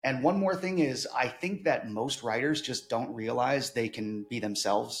And one more thing is, I think that most writers just don't realize they can be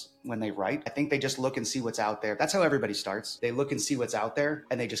themselves when they write. I think they just look and see what's out there. That's how everybody starts. They look and see what's out there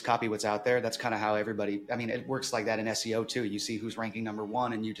and they just copy what's out there. That's kind of how everybody, I mean, it works like that in SEO too. You see who's ranking number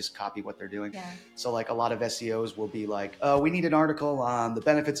one and you just copy what they're doing. Yeah. So like a lot of SEOs will be like, we need an article on the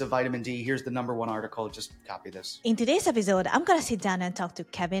benefits of vitamin D. Here's the number one article. Just copy this. In today's episode, I'm going to sit down and talk to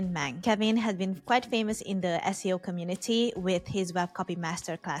Kevin Meng. Kevin has been quite famous in the SEO community with his Web Copy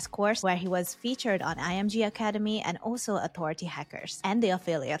Masterclass course, where he was featured on IMG Academy and also Authority Hackers and the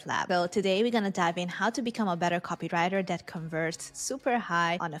Affiliate Lab. So today we're going to dive in how to become a better copywriter that converts super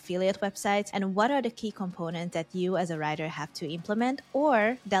high on affiliate websites, and what are the key components that you as a writer have to implement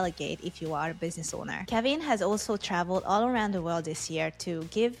or delegate if you are a business owner. Kevin has also traveled all around the world this year to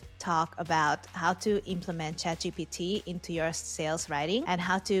give talk about how to implement ChatGPT into your sales writing and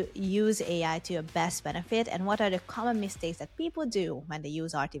how to use AI to your best benefit, and what are the common mistakes that people do when they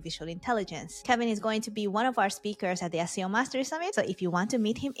use artificial intelligence. Kevin is going to be one of our speakers at the SEO Mastery Summit, so if you want to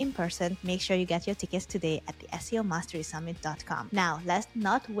meet him in person, make sure you get your tickets today at the SEOmasterysummit.com. Now, let's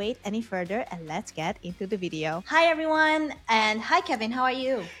not wait any further and let's get into the video. Hi everyone, and hi Kevin, how are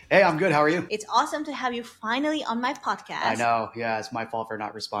you? Hey, I'm good. How are you? It's awesome to have you finally on my podcast. I know. Yeah, it's my fault for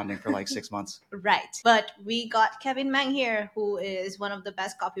not responding for like 6 months. Right. But we got Kevin Meng here, who is one of the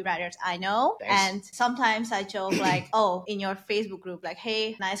best copywriters I know. Thanks. And sometimes I joke like, oh, in your Facebook group, like,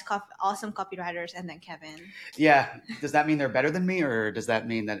 hey, nice, awesome copywriters, and then Kevin. Yeah. Does that mean they're better than me, or does that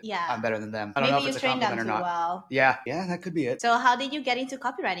mean that I'm better than them? I don't know if it's a compliment or not. Well. Yeah, that could be it. So how did you get into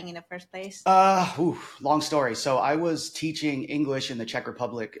copywriting in the first place? Long story. So I was teaching English in the Czech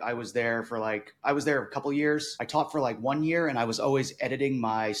Republic. I was there a couple years. I taught for like 1 year, and I was always editing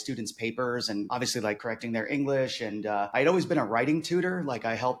my students' papers and obviously like correcting their English. And I'd always been a writing tutor. Like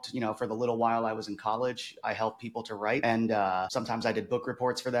I helped, for the little while I was in college, I helped people to write. And sometimes I did book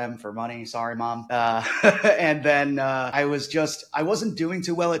reports for them for money. Sorry, mom. And then I wasn't doing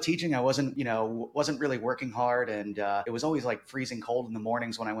too well at teaching. I wasn't really working hard. And it was always like freezing cold in the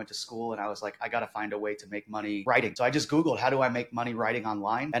mornings when I went to school. And I was like, I got to find a way to make money writing. So I just Googled, how do I make money writing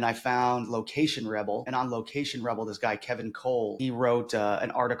online? And I found Location Rebel. And on Location Rebel, this guy, Kevin Cole, he wrote an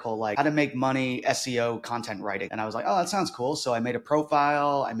article like how to make money SEO content writing. And I was like, oh, that sounds cool. So I made a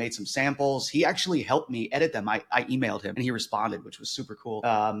profile. I made some samples. He actually helped me edit them. I emailed him and he responded, which was super cool.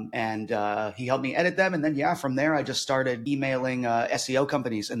 And he helped me edit them. And then, from there, I just started emailing SEO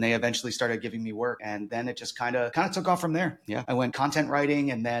companies, and they eventually started giving me work. And then it just kind of took off from there. Yeah. I went content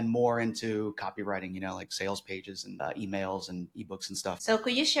writing and then more into copywriting, like sales pages and emails and ebooks and stuff. So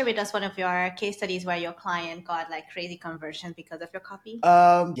could you share with us one of your case studies where your client got like crazy conversion because of your copy?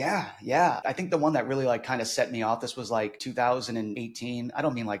 Yeah. I think the one that really like kind of set me off, this was like 2018. I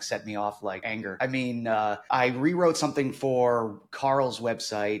don't mean like set me off like anger. I mean, I rewrote something for Carl's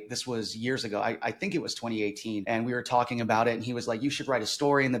website. This was years ago. I think it was 2018. And we were talking about it. And he was like, you should write a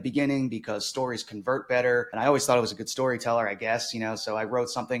story in the beginning because stories convert better. And I always thought I was a good storyteller, I guess, so I wrote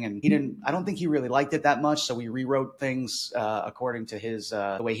something and I don't think he really liked it that much. So we rewrote things according to his,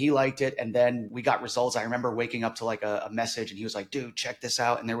 the way he liked it. And then we got results. I remember waking up to like a message and he was like, dude, check this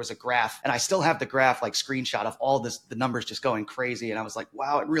out. And there was a graph, and I still have the graph like screenshot of all this, the numbers just going crazy. And I was like,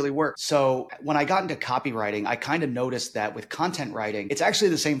 wow, it really worked. So when I got into copywriting, I kind of noticed that with content writing, it's actually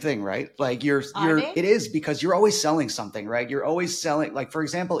the same thing, right? Like it is, because you're always selling something, right? You're always selling, like, for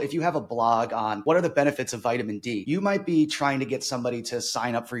example, if you have a blog on what are the benefits of vitamin D, you might be trying to get somebody to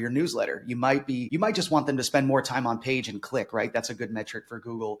sign up for your newsletter. You might just want them to spend more time on page and click, right? That's a good metric for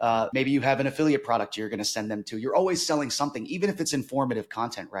Google. Maybe you have an affiliate product you're going to send them to. You're always selling something, even if it's informative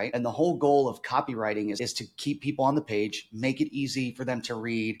content, right? And the whole goal of copywriting is to keep people on the page, make it easy for them to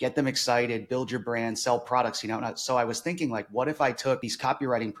read, get them excited, build your brand, sell products, So I was thinking like, what if I took these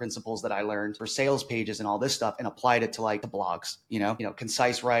copywriting principles that I learned for sales pages and all this stuff and applied it to like the blogs,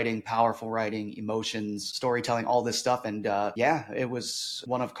 concise writing, powerful writing, emotions, storytelling, all this stuff. And it was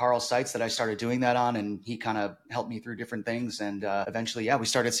one of Carl's sites that I started doing that on, and he kind of helped me through different things. And eventually, we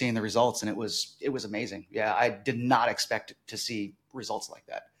started seeing the results, and it was amazing. Yeah, I did not expect to see results like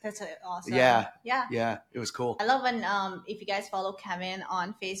that. That's awesome. Yeah, it was cool. I love when if you guys follow Kevin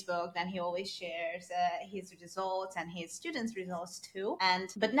on Facebook, then he always shares his results and his students' results too.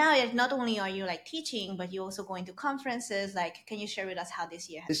 But now not only are you like teaching, but you also going to conferences. Like, can you share with us how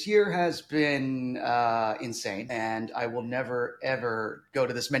this year? This year has been insane, and I will never ever go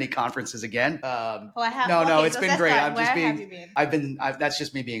to this many conferences again. It's been great. That's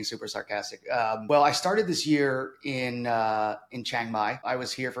just me being super sarcastic. Well, I started this year in Chiang Mai. I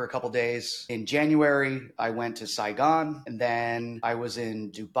was here here for a couple days. In January, I went to Saigon, and then I was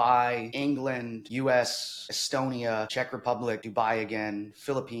in Dubai, England, US, Estonia, Czech Republic, Dubai again,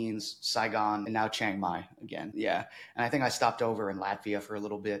 Philippines, Saigon, and now Chiang Mai again. Yeah. And I think I stopped over in Latvia for a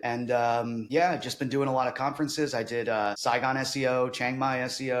little bit. And yeah, just been doing a lot of conferences. I did Saigon SEO, Chiang Mai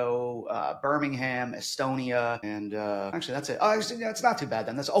SEO, Birmingham, Estonia, and actually that's it. Oh, it's not too bad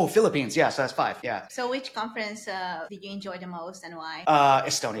then. Philippines. Yeah, so that's 5. Yeah. So which conference did you enjoy the most and why?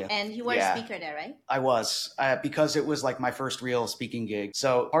 Estonia. And you were a speaker there, right? I was, because it was like my first real speaking gig.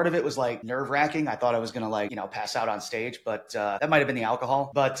 So part of it was like nerve wracking. I thought I was going to pass out on stage, but that might have been the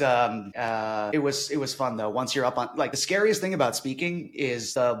alcohol. But it was fun though. Once you're up on, like, the scariest thing about speaking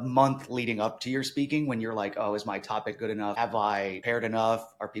is the month leading up to your speaking, when you're like, oh, is my topic good enough? Have I prepared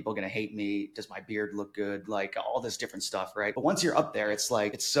enough? Are people going to hate me? Does my beard look good? Like all this different stuff, right? But once you're up there, it's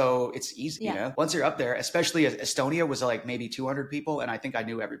like, it's easy, you know? Once you're up there, especially Estonia was like maybe 200 people, and I think I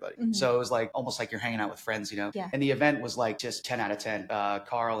knew everybody. So it was like almost like you're hanging out with friends, you know? Yeah. And the event was like just 10 out of 10.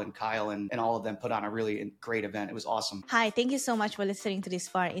 Carl and Kyle and all of them put on a really great event. It was awesome. Hi, thank you so much for listening to this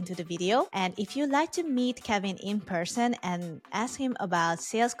far into the video. And if you'd like to meet Kevin in person and ask him about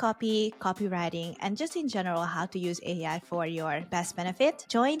sales copy, copywriting, and just in general how to use AI for your best benefit,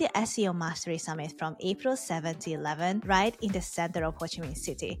 join the SEO Mastery Summit from April 7 to 11 right in the center of Ho Chi Minh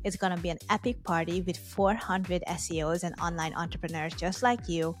City. It's going to be an epic party with 400 SEOs and online entrepreneurs just like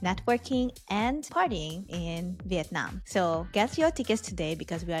you, networking and partying in Vietnam. So get your tickets today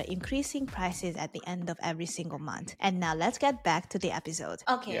because we are increasing prices at the end of every single month. And now let's get back to the episode.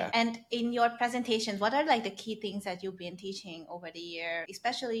 Okay. Yeah. And in your presentations, what are like the key things that you've been teaching over the year?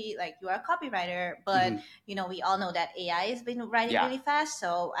 Especially like you are a copywriter, but you know, we all know that AI has been writing really fast.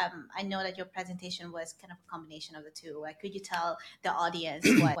 So I know that your presentation was kind of a combination of the two. Like, could you tell the audience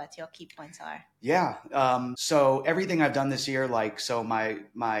what your key points are? Yeah. So everything I've done this year, so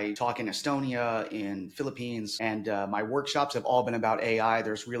my talk in Estonia, in Philippines, and my workshops have all been about AI.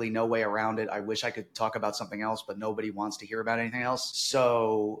 There's really no way around it. I wish I could talk about something else, but nobody wants to hear about anything else.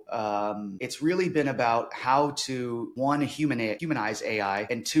 So it's really been about how to, one, humanize AI,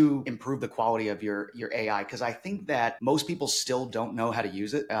 and two, improve the quality of your AI. Because I think that most people still don't know how to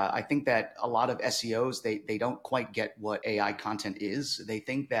use it. I think that a lot of SEOs, they don't quite get what AI content is. They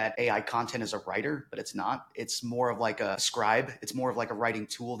think that AI content is a writer, but it's not. It's more of like a scribe. It's more of like a writing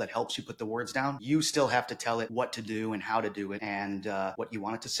tool that helps you put the words down. You still have to tell it what to do and how to do it, and what you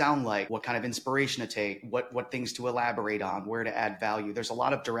want it to sound like, what kind of inspiration to take, what things to elaborate on, where to add value. There's a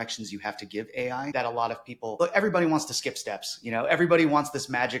lot of directions you have to give AI that a lot of people, look, everybody wants to skip steps. You know, everybody wants this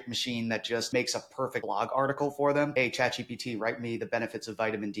magic machine that just makes a perfect blog article for them. Hey, ChatGPT, write me the benefits of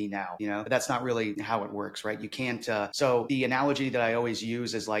vitamin D now. You know, but that's not really how it works, right? You can't. So the analogy that I always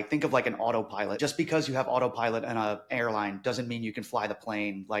use is like, think of like an autopilot. Just because you have autopilot in an airline doesn't mean you can fly the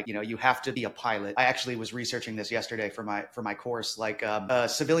plane. Like, you know, you have to be a pilot. I actually was researching this yesterday for my course. Like, a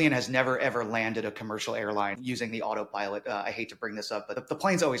civilian has never ever landed a commercial airline using the autopilot. I hate to bring this up, but the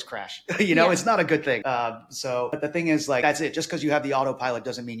planes always crash. You know, it's not a good thing. But the thing is, like, that's it. Just because you have the autopilot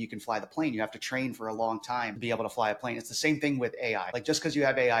doesn't mean you can fly the plane. You have to train for a long time to be able to fly a plane. It's the same thing with AI. Like, just because you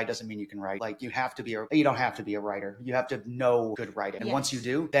have AI doesn't mean you can write. Like, you don't have to be a writer. You have to know good writing. And once you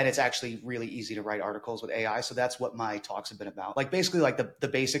do, then it's actually really easy to write articles with AI. So that's what my talks have been about. Like, basically like the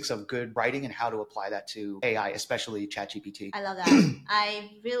basics of good writing and how to apply that to AI, especially ChatGPT. I love that. I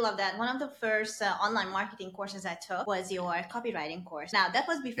really love that. One of the first online marketing courses I took was your copywriting course. Now that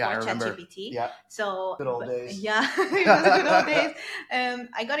was before ChatGPT. Yeah. So good old days. Yeah, it was the good old days.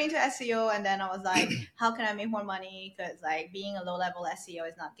 I got into SEO, and then I was like, how can I make more money? Because like being a low-level SEO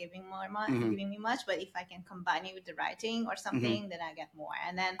is not giving giving me much. But if I can combine it with the writing or something, then I get more.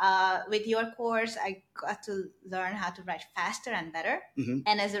 And then with your course, I got to learn how to write faster and better.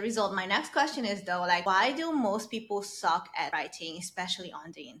 And as a result, my next question is though, like, why do most people suck at writing, especially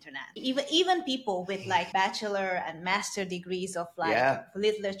on the internet? Even people with like bachelor and master degrees of like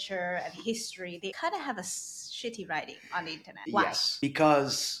literature and history, they kind of have a shitty writing on the internet. Why? Yes,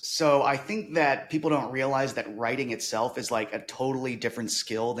 because so I think that people don't realize that writing itself is like a totally different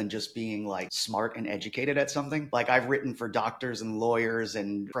skill than just being like smart and educated at something. Like, I've written for doctors and lawyers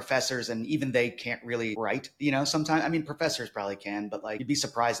and professors, and even they can't really write, you know, sometimes. I mean, professors probably can, but like, you'd be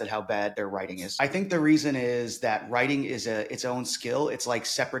surprised at how bad their writing is. I think the reason is that writing is its own skill. It's like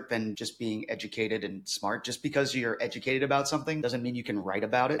separate than just being educated and smart. Just because you're educated about something doesn't mean you can write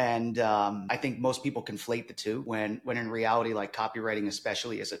about it. And I think most people conflate the two. too, when in reality, like copywriting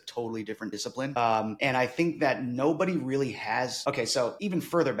especially is a totally different discipline. And I think that nobody really has. Okay, so even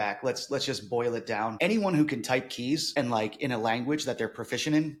further back, let's just boil it down. Anyone who can type keys and like in a language that they're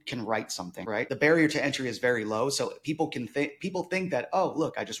proficient in can write something, right? The barrier to entry is very low, so people think that, oh,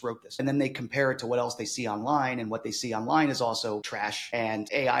 look, I just wrote this, and then they compare it to what else they see online, and what they see online is also trash, and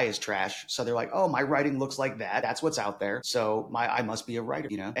AI is trash. So they're like, oh, my writing looks like that. That's what's out there. So I must be a writer,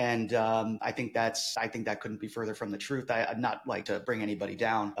 you know. And I think that couldn't be further from the truth. I'd not like to bring anybody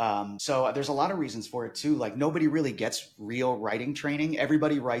down. So there's a lot of reasons for it too. Like nobody really gets real writing training.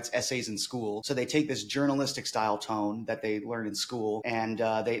 Everybody writes essays in school, so they take this journalistic style tone that they learn in school, and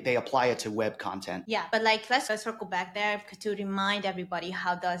they apply it to web content. Yeah, but like let's circle back there to remind everybody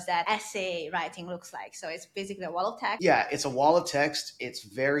how does that essay writing looks like. So it's basically a wall of text. Yeah, it's a wall of text. It's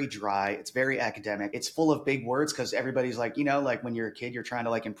very dry. It's very academic. It's full of big words because everybody's like, you know, like when you're a kid, you're trying to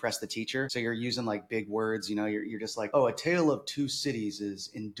like impress the teacher. So you're using like big words, you know, you're just like, oh, a tale of two cities is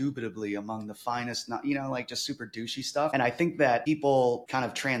indubitably among the finest, not, you know, like just super douchey stuff. And I think that people kind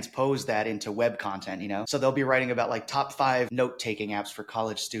of transpose that into web content, you know, so they'll be writing about like top 5 note-taking apps for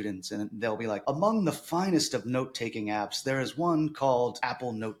college students. And they'll be like, among the finest of note-taking apps, there is one called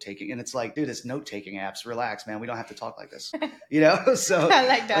Apple Note-taking. And it's like, dude, it's note-taking apps. Relax, man. We don't have to talk like this, you know? So I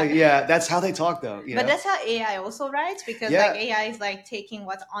like that. Yeah, that's how they talk though. But that's how AI also writes, because like AI is like taking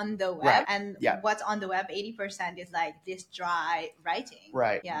what's on the web, and what's on the web, 80% is like this dry writing.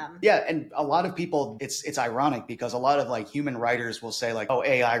 Right. Yeah. Yeah. And a lot of people, it's ironic because a lot of like human writers will say like, oh,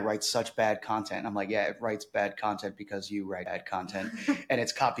 AI writes such bad content. And I'm like, yeah, it writes bad content because you write bad content and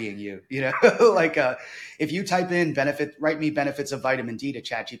it's copying you, you know, like if you type in write me benefits of vitamin D to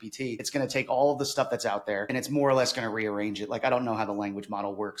ChatGPT, it's going to take all of the stuff that's out there and it's more or less going to rearrange it. Like, I don't know how the language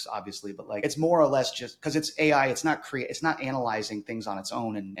model works, obviously, but like, it's more or less just because it's AI, it's not analyzing things on its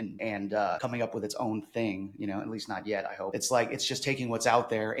own and coming up with its own thing, you know, at least not yet, I hope. It's like, it's just taking what's out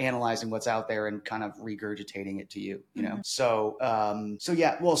there, analyzing what's out there and kind of regurgitating it to you, you know? So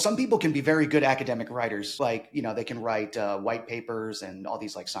yeah, well, some people can be very good academic writers. Like, you know, they can write white papers and all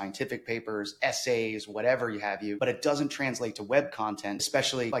these like scientific papers, essays, whatever you have but it doesn't translate to web content,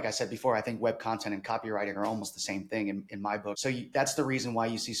 especially like I said before, I think web content and copywriting are almost the same thing in my book. So that's the reason why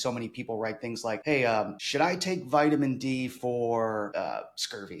you see so many people write things like, hey, should I take vitamin D for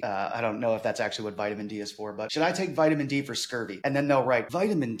scurvy? I don't know if that's actually what vitamin D is for, but should I take vitamin D for scurvy? And then they'll write,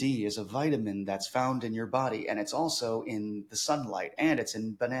 vitamin D is a vitamin that's found in your body, and it's also in the sunlight, and it's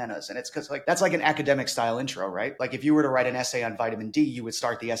in bananas. And it's because like that's like an academic style intro, right? Like if you were to write an essay on vitamin D, you would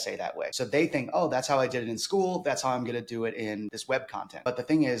start the essay that way. So they think, oh, that's how I did it in school. That's how I'm going to do it in this web content. But the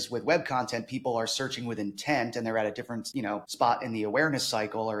thing is, with web content, people are searching with intent, and they're at a different, you know, spot in the awareness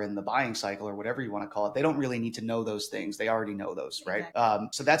cycle or in the buying cycle or whatever you want to call it. They don't really need to know those things. They already know those, right? Exactly.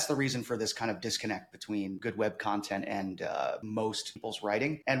 So that's the reason for this kind of disconnect between good web content and most people's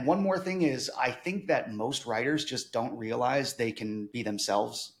writing. And one more thing is, I think that most writers just don't realize they can be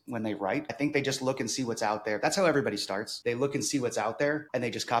themselves when they write. I think they just look and see what's out there. That's how everybody starts. They look and see what's out there and they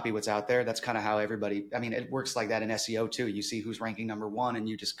just copy what's out there. That's kind of how everybody, I mean, it works like that in SEO too. You see who's ranking number 1 and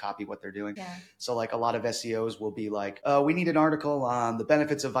you just copy what they're doing. Yeah. So like a lot of SEOs will be like, we need an article on the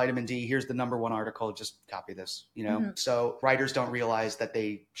benefits of vitamin D. Here's the number 1 article. Just copy this, you know? So writers don't realize that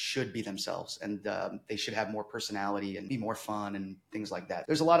they should be themselves and they should have more personality and be more fun and things like that.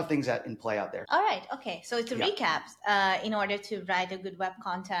 There's a lot of things that in play out there. All right. Okay. So to recap, in order to write a good web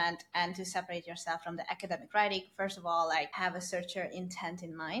content and to separate yourself from the academic writing, first of all, like have a searcher intent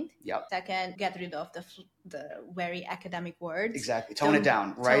in mind. Yep. Second, get rid of the very academic words. Exactly. Tone it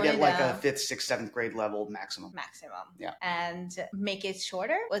down, right? At like a 5th, 6th, 7th grade level maximum. Yeah. And make it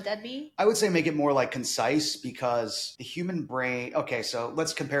shorter. Would that be? I would say make it more like concise, because the human brain, okay, so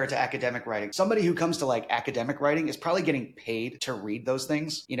let's compare it to academic writing. Somebody who comes to like academic writing is probably getting paid to read those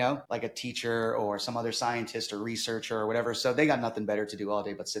things, you know, like a teacher or some other scientist or researcher or whatever. So they got nothing better to do all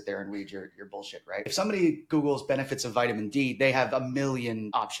day but sit there and read your bullshit, right? If somebody Googles benefits of vitamin D, they have a million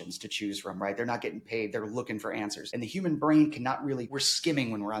options to choose from, right? They're not getting paid. They're looking for answers. And the human brain cannot really, we're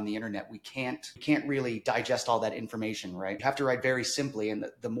skimming when we're on the internet. We can't really digest all that information, right? You have to write very simply. And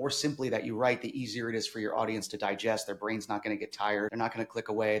the more simply that you write, the easier it is for your audience to digest. Their brain's not going to get tired. They're not going to click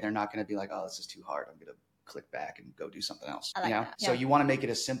away. They're not going to be like, oh, this is too hard. I'm going to click back and go do something else. I like that. So you want to make it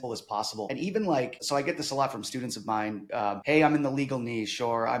as simple as possible. And even like, so I get this a lot from students of mine. Hey, I'm in the legal niche,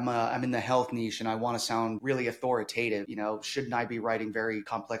 or I'm in the health niche and I want to sound really authoritative. You know, shouldn't I be writing very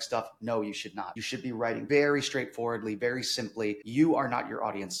complex stuff? No, you should not. You should be writing very straightforwardly, very simply. You are not your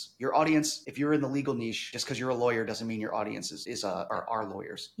audience. Your audience, if you're in the legal niche, just because you're a lawyer doesn't mean your audience are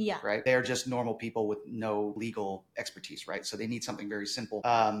lawyers. Yeah. Right? They're just normal people with no legal expertise, right? So they need something very simple.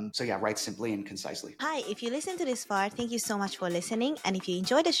 So yeah, write simply and concisely. Hi, if If you listen to this far, thank you so much for listening. And if you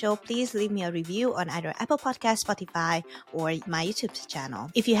enjoyed the show, please leave me a review on either Apple Podcasts, Spotify, or my YouTube channel.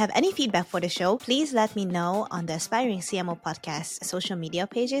 If you have any feedback for the show, please let me know on the Aspiring CMO Podcast social media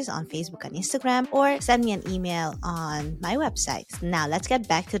pages on Facebook and Instagram, or send me an email on my website. Now, let's get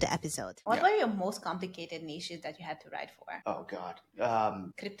back to the episode. What were your most complicated niches that you had to write for? Oh,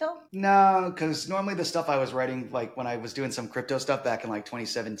 God. Crypto? No, because normally the stuff I was writing, like when I was doing some crypto stuff back in like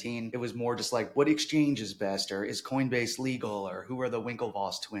 2017, it was more just like what exchange is best, or is Coinbase legal, or who are the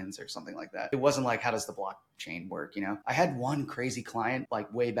Winklevoss twins, or something like that. It wasn't like how does the blockchain work, you know? I had one crazy client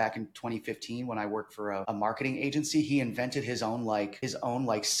like way back in 2015 when I worked for a marketing agency. He invented his own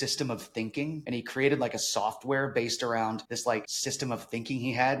system of thinking, and he created like a software based around this like system of thinking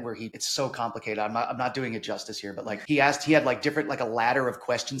he had where it's so complicated. I'm not doing it justice here, but like he had like different, like a ladder of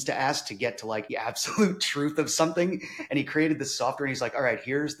questions to ask to get to like the absolute truth of something. And he created this software, and he's like, all right,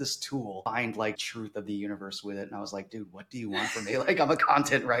 here's this tool, find like truth of the universe with it. And I was like, dude, what do you want from me? Like, I'm a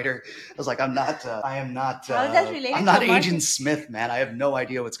content writer. I was like, I'm not Agent Smith, man. I have no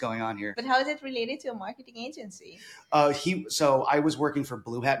idea what's going on here. But how is it related to a marketing agency? So I was working for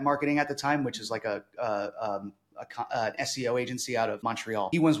Blue Hat Marketing at the time, which is like an SEO agency out of Montreal.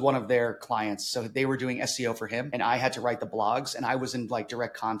 He was one of their clients. So they were doing SEO for him, and I had to write the blogs, and I was in like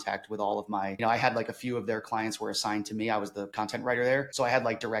direct contact with all of my, I had like a few of their clients were assigned to me. I was the content writer there. So I had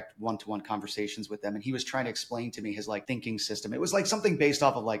like direct one-to-one conversations with them. And he was trying to explain to me his like thinking system. It was like something based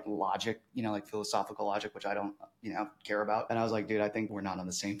off of like logic, like philosophical logic, which I don't, care about. And I was like, dude, I think we're not on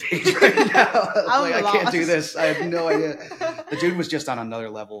the same page right now. Like, I can't do this. I have no idea. The dude was just on another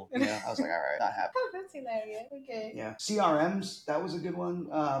level. I was like, all right, not happy. That's hilarious. Okay. Yeah. CRMs, that was a good one.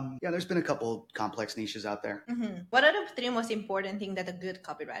 There's been a couple complex niches out there. Mm-hmm. What are the three most important things that a good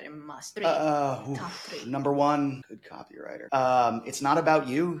copywriter must? Top three. Number one, good copywriter. It's not about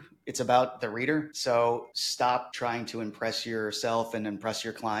you. It's about the reader. So stop trying to impress yourself and impress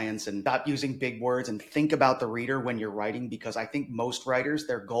your clients, and stop using big words, and think about the reader when you're writing, because I think most writers,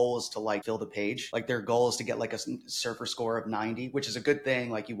 their goal is to like fill the page. Like their goal is to get like a surfer score of 90, which is a good thing.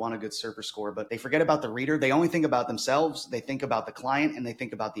 Like you want a good surfer score, but they forget about the reader. They only think about themselves. They think about the client, and they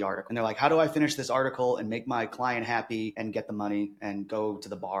think about the article. And they're like, how do I finish this article and make my client happy and get the money and go to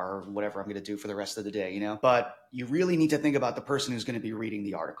the bar or whatever I'm going to do for the rest of the day, But you really need to think about the person who's going to be reading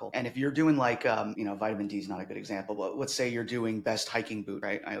the article. And if you're doing like, vitamin D is not a good example, but let's say you're doing best hiking boot,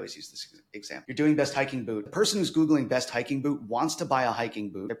 right? I always use this example. You're doing best hiking boot. The person who's Googling best hiking boot wants to buy a hiking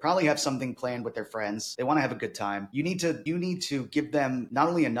boot. They probably have something planned with their friends. They want to have a good time. You need to give them not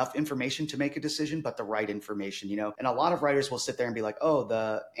only enough information to make a decision, but the right information, And a lot of writers will sit there and be like, oh,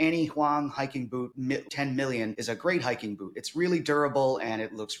 the Annie Huang hiking boot 10 million is a great hiking boot. It's really durable and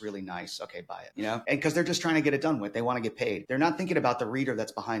it looks really nice. Okay, buy it, And because they're just trying to get it done with. They want to get paid. They're not thinking about the reader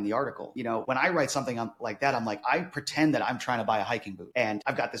that's behind the article. When I write something like that, I'm like, I pretend that I'm trying to buy a hiking boot, and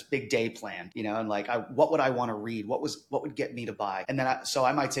I've got this big day planned, and like, what would I want to read? What would get me to buy? And then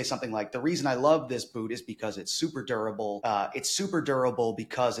I might say something like, the reason I love this boot is because it's super durable. It's super durable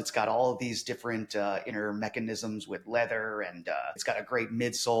because it's got all of these different inner mechanisms with leather, and it's got a great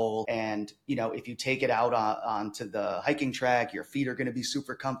midsole. And, if you take it out onto the hiking track, your feet are going to be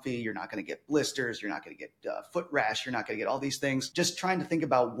super comfy. You're not going to get blisters. You're not going to get foot rash. You're not going to get all these things. Just trying to think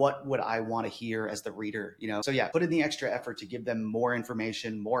about what would I want to hear as the reader, So yeah, put in the extra effort to give them more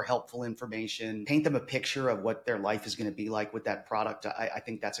information, more helpful information, paint them a picture of what their life is going to be like with that product. I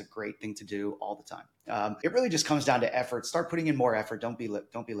think that's a great thing to do all the time. It really just comes down to effort. Start putting in more effort. Don't be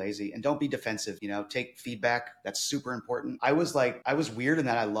lazy, and don't be defensive. Take feedback. That's super important. I was weird in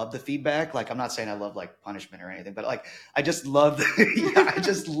that I love the feedback. Like, I'm not saying I love like punishment or anything, but like, I just love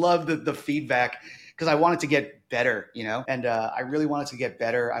the feedback, because I wanted to get better, and I really wanted to get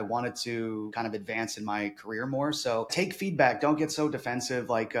better. I wanted to kind of advance in my career more. So take feedback. Don't get so defensive.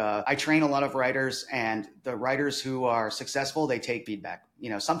 Like, I train a lot of writers, and the writers who are successful, they take feedback.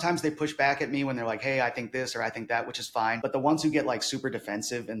 Sometimes they push back at me when they're like, hey, I think this or I think that, which is fine. But the ones who get like super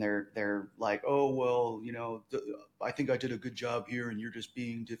defensive and they're like, oh, well, I think I did a good job here and you're just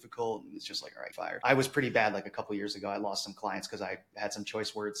being difficult. And it's just like, all right, fired. I was pretty bad like a couple years ago. I lost some clients because I had some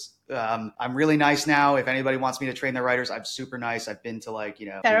choice words. I'm really nice now. If anybody wants me to train their writers, I'm super nice. I've been to like,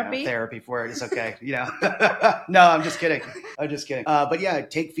 therapy for it. It's okay. No, I'm just kidding. But yeah,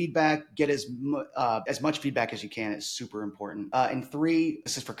 take feedback, get as much feedback as you can. It's super important. And 3,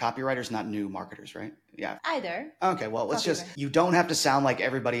 this is for copywriters, not new marketers, right? Yeah. Either. Okay, well, you don't have to sound like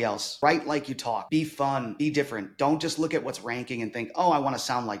everybody else. Write like you talk. Be fun. Be different. Don't just look at what's ranking and think, oh, I want to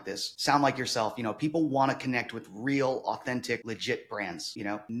sound like this. Sound like yourself. People want to connect with real, authentic, legit brands.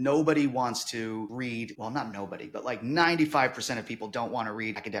 Nobody wants to read, well, not nobody, but like 95% of people don't want to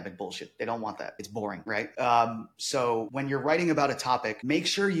read academic bullshit. They don't want that. It's boring, right? So when you're writing about a topic, make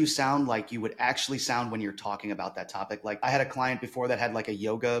sure you sound like you would actually sound when you're talking about that topic. Like I had a client before that had like a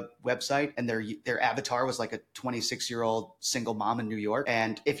yoga website, and their avatar was like a 26-year-old single mom in New York.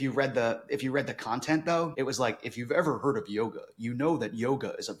 And if you read the content though, it was like, if you've ever heard of yoga, you know that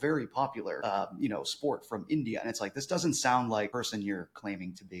yoga is a very popular sport from India. And it's like, this doesn't sound like the person you're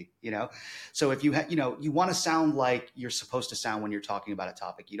claiming to be, So if you you want to sound like you're supposed to sound when you're talking about a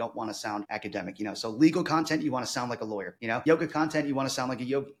topic. You don't want to sound academic, So legal content, you want to sound like a lawyer, Yoga content, you want to sound like a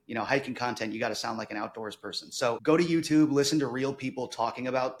yogi, Hiking content, you got to sound like an outdoors person. So go to YouTube, listen to real people talking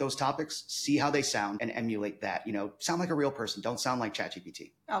about those topics, see how they sound, and emulate that. Sound like a real person. Don't sound like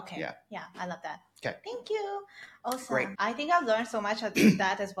ChatGPT. Okay. Yeah, I love that. Okay. Thank you. Awesome. Great. I think I've learned so much of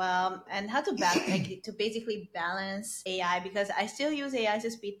that as well, and how to to basically balance AI, because I still use AI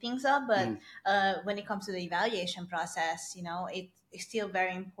to speed things up, but when it comes to the evaluation process, it's still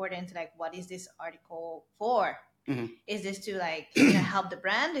very important. Like, what is this article for? Mm-hmm. Is this to help the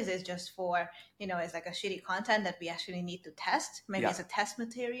brand? Is this just for, it's like a shitty content that we actually need to test? Maybe it's a test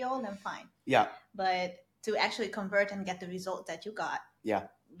material, then fine. Yeah. But to actually convert and get the result that you got,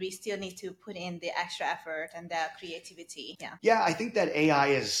 we still need to put in the extra effort and the creativity. Yeah, I think that AI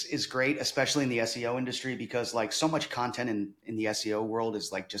is great, especially in the SEO industry, because like so much content in the SEO world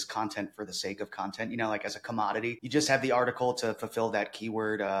is like just content for the sake of content, like as a commodity. You just have the article to fulfill that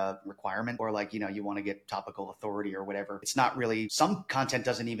keyword requirement, or like, you want to get topical authority or whatever. It's not really, some content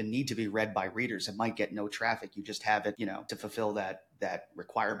doesn't even need to be read by readers. It might get no traffic. You just have it, to fulfill that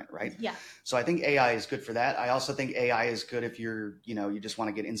requirement, right? Yeah. So I think AI is good for that. I also think AI is good if you're, you just want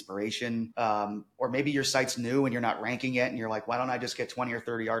to get inspiration, or maybe your site's new and you're not ranking yet, and you're like, why don't I just get 20 or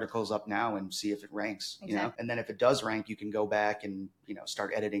 30 articles up now and see if it ranks, exactly. And then if it does rank, you can go back and,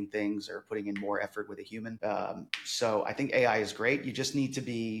 start editing things or putting in more effort with a human. So I think AI is great. You just need to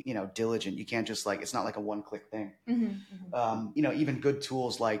be, diligent. You can't just it's not like a one-click thing. Mm-hmm, mm-hmm. Even good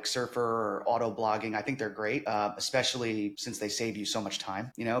tools like Surfer or auto blogging, I think they're great, especially since they save you so much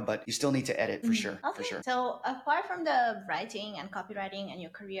time, but you still need to edit for sure. Okay. For sure. So apart from the writing and copywriting and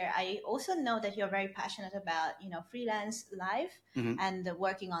your career, I also know that you're very passionate about, freelance life and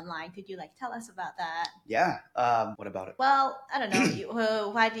working online. Could you tell us about that? Yeah. What about it? Well, I don't know.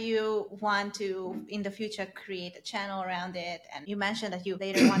 Why do you want to, in the future, create a channel around it? And you mentioned that you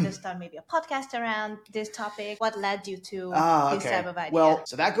later want to start maybe a podcast around this topic. What led you to this type of idea? Well,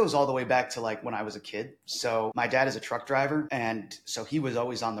 so that goes all the way back to when I was a kid. So my dad is a truck driver, and so he was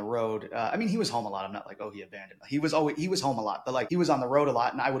always on the road. He was home a lot. I'm not like, oh, he abandoned me. He was home a lot, but he was on the road a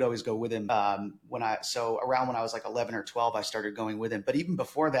lot, and I would always go with him. Around when I was 11 or 12, I started going with him. But even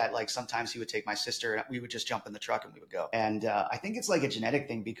before that, sometimes he would take my sister, and we would just jump in the truck and we would go. And I think it's a genetic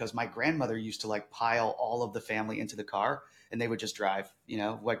thing, because my grandmother used to pile all of the family into the car, and they would just drive,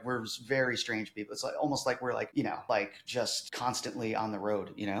 we're very strange people. It's almost like we're just constantly on the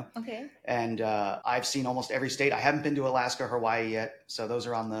road, Okay. And I've seen almost every state. I haven't been to Alaska, Hawaii yet, so those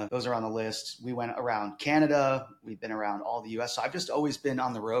are on the list. We went around Canada. We've been around all the U.S. So I've just always been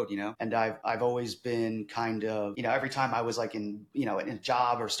on the road, and I've always been kind of, every time I was in a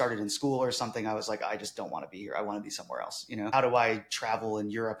job or started in school or something, I was like, I just don't want to be here. I want to be somewhere else. How do I travel in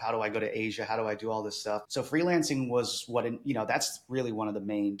Europe? How do I go to Asia? How do I do all this stuff? So freelancing was that's really one of the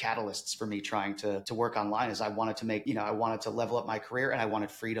main catalysts for me trying to work online. Is I wanted to make, I wanted to level up my career, and I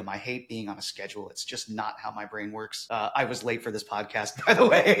wanted freedom. I hate being on a schedule. It's just not how my brain works. I was late for this podcast, by the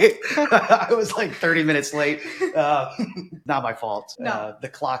way. I was 30 minutes late. Not my fault. No. The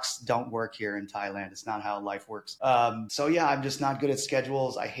clocks don't work here in Thailand. It's not how life works. So yeah, I'm just not good at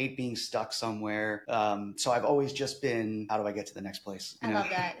schedules. I hate being stuck somewhere. So I've always just been, how do I get to the next place? I love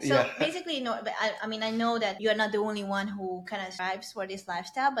that. So basically, but I know that you're not the only one who kind of strives for this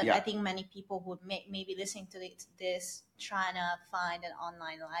lifestyle, but I think many people would maybe listening to this trying to find an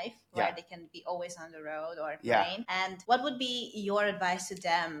online life where they can be always on the road or plane. And what would be your advice to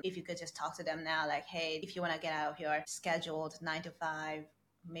them if you could just talk to them now, hey, if you want to get out of your scheduled 9 to 5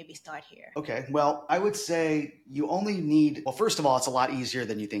 maybe start here? Okay. Well, I would say you only need, well, first of all, it's a lot easier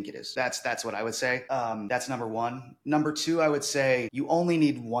than you think it is. That's what I would say. That's number one. Number two, I would say you only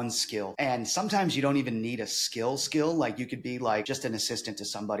need one skill. And sometimes you don't even need a skill. Like you could be like just an assistant to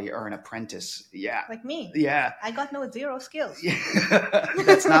somebody or an apprentice. Yeah. Like me. Yeah. I got no zero skills.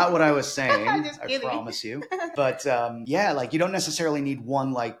 That's not what I was saying. I promise you. But yeah, like you don't necessarily need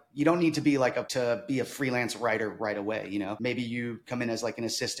one, like you don't need to be like to be a freelance writer right away. You know, maybe you come in as like an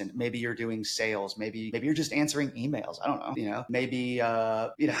assistant. Maybe you're doing sales. Maybe you're just answering emails. I don't know. You know, maybe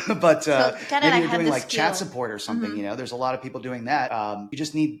but So kinda maybe like you're have doing the like chat skill. support or something. You know, there's a lot of people doing that. You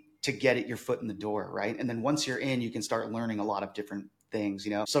just need to get your foot in the door, right? And then once you're in, you can start learning a lot of different things,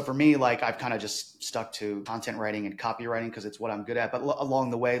 you know? So for me, like I've kind of just stuck to content writing and copywriting because it's what I'm good at. But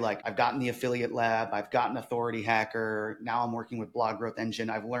along the way, like I've gotten the affiliate lab, I've gotten Authority Hacker. Now I'm working with Blog Growth Engine.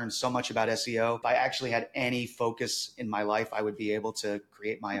 I've learned so much about SEO. If I actually had any focus in my life, I would be able to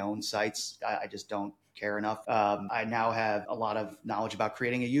create my own sites. I just don't care enough. I now have a lot of knowledge about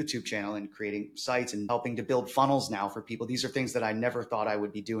creating a YouTube channel and creating sites and helping to build funnels now for people. These are things that I never thought I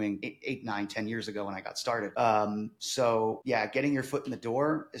would be doing 8, 9, 10 years ago when I got started. So yeah, getting your foot in the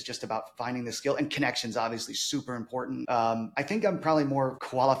door is just about finding the skill, and connections obviously super important. I think I'm probably more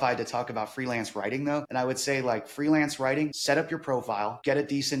qualified to talk about freelance writing though. And I would say like freelance writing, set up your profile, get a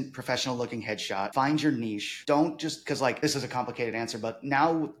decent professional looking headshot, find your niche. Don't just, cause like this is a complicated answer, but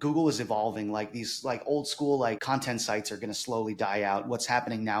now Google is evolving. Like these like old school like content sites are going to slowly die out. What's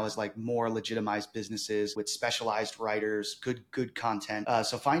happening now is like more legitimized businesses with specialized writers, good content.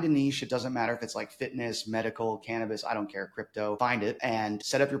 So find a niche. It doesn't matter if it's like fitness, medical, cannabis, I don't care, crypto. Find it and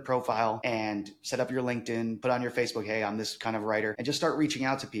set up your profile and set up your LinkedIn, put on your Facebook, hey, I'm this kind of writer, and just start reaching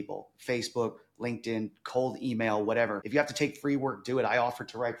out to people. Facebook, LinkedIn, cold email, whatever. If you have to take free work, do it. I offer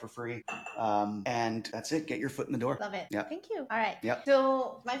to write for free. And that's it. Get your foot in the door. Love it. Yep. Thank you. All right. Yep.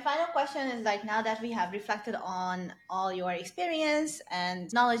 So my final question is like, now that we have reflected on all your experience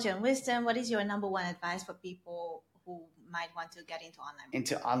and knowledge and wisdom, what is your number one advice for people who might want to get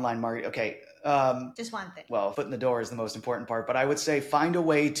into online marketing? Okay. Just one thing. Well, foot in the door is the most important part, but I would say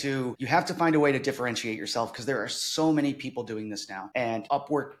you have to find a way to differentiate yourself because there are so many people doing this now, and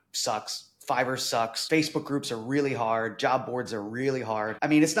Upwork sucks. Fiverr sucks. Facebook groups are really hard. Job boards are really hard. I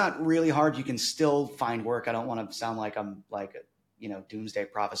mean, it's not really hard. You can still find work. I don't want to sound like I'm like doomsday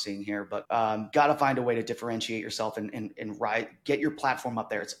prophesying here, but got to find a way to differentiate yourself and get your platform up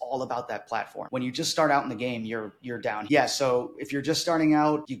there. It's all about that platform. When you just start out in the game, you're down. Yeah. So if you're just starting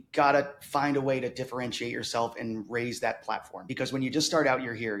out, you got to find a way to differentiate yourself and raise that platform, because when you just start out,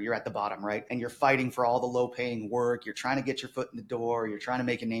 you're at the bottom, right? And you're fighting for all the low paying work. You're trying to get your foot in the door. You're trying to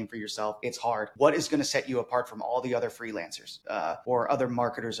make a name for yourself. It's hard. What is going to set you apart from all the other freelancers or other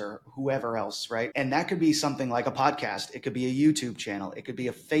marketers or whoever else, right? And that could be something like a podcast. It could be a YouTube channel. It could be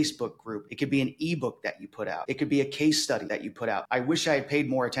a Facebook group. It could be an ebook that you put out. It could be a case study that you put out. I wish I had paid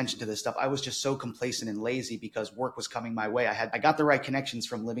more attention to this stuff. I was just so complacent and lazy because work was coming my way. I got the right connections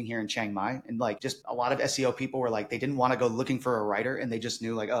from living here in Chiang Mai, and like just a lot of SEO people were like, they didn't want to go looking for a writer, and they just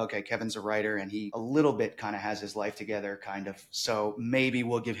knew like, oh, okay, Kevin's a writer and he a little bit kind of has his life together kind of. So maybe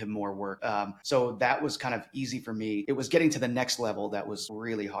we'll give him more work. So that was kind of easy for me. It was getting to the next level that was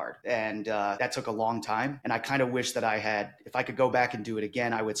really hard. And that took a long time. And I kind of wish that if I could go back and do it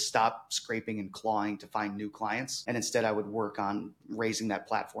again, I would stop scraping and clawing to find new clients. And instead I would work on raising that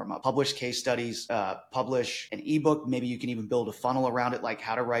platform up. Publish case studies, publish an ebook. Maybe you can even build a funnel around it, like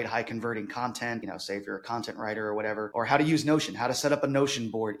how to write high converting content, say if you're a content writer or whatever, or how to use Notion, how to set up a Notion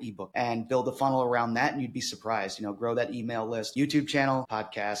board ebook and build a funnel around that. And you'd be surprised, grow that email list, YouTube channel,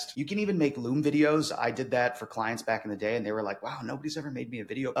 podcast. You can even make Loom videos. I did that for clients back in the day and they were like, wow, nobody's ever made me a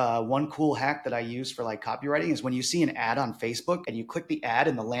video. One cool hack that I use for like copywriting is when you see an ad on Facebook and you click the ad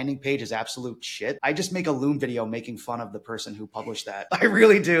and the landing page is absolute shit, I just make a Loom video making fun of the person who published that. I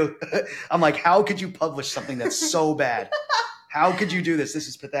really do. I'm like, how could you publish something that's so bad? How could you do this? This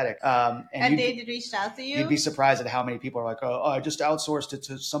is pathetic. And they reached out to you? You'd be surprised at how many people are like, oh, I just outsourced it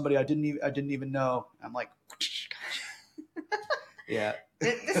to somebody I didn't even know. I'm like, yeah.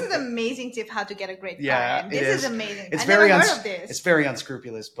 This is an amazing tip how to get a great client. This is amazing. It's never heard of this. It's very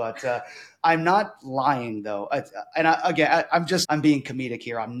unscrupulous, but I'm not lying though. I'm being comedic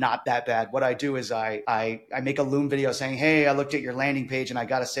here. I'm not that bad. What I do is I make a Loom video saying, hey, I looked at your landing page and I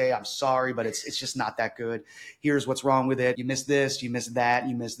got to say, I'm sorry, but it's just not that good. Here's what's wrong with it. You missed this, you missed that,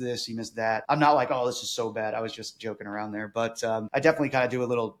 you missed this, you missed that. I'm not like, oh, this is so bad. I was just joking around there, but I definitely kind of do a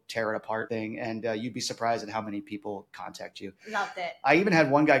little tear it apart thing. And you'd be surprised at how many people contact you. Loved it. I even had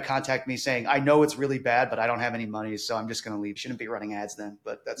one guy contact me saying, I know it's really bad, but I don't have any money, so I'm just going to leave. Shouldn't be running ads then,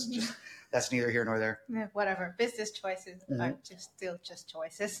 but that's just that's neither here nor there. Yeah, whatever. Business choices are just still just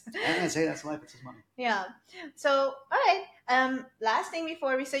choices. And I say that's life. It's his money. Yeah. So, all right. Last thing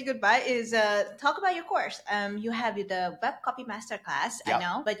before we say goodbye is talk about your course. You have the Web Copy Masterclass, I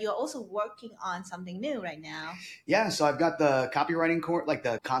know, but you're also working on something new right now. Yeah, so I've got the copywriting course, like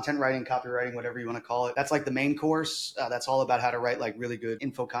the content writing, copywriting, whatever you want to call it. That's like the main course. That's all about how to write like really good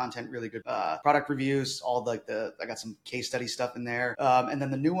info content, really good product reviews. I got some case study stuff in there. And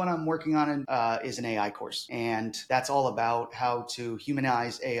then the new one I'm working on is an AI course, and that's all about how to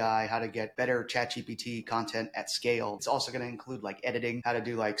humanize AI, how to get better ChatGPT content at scale. It's also going to include like editing, how to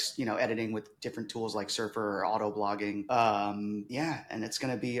do like editing with different tools like Surfer or auto blogging. And it's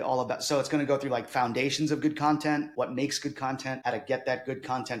going to be all about. So it's going to go through like foundations of good content, what makes good content, how to get that good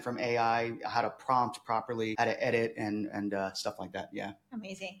content from AI, how to prompt properly, how to edit, and stuff like that. Yeah.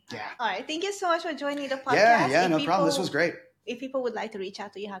 Amazing. Yeah. All right. Thank you so much for joining the podcast. Yeah, no problem. This was great. If people would like to reach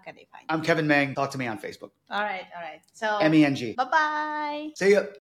out to you, how can they find you? I'm Kevin Meng. Talk to me on Facebook. All right. So MENG. Bye-bye. See ya.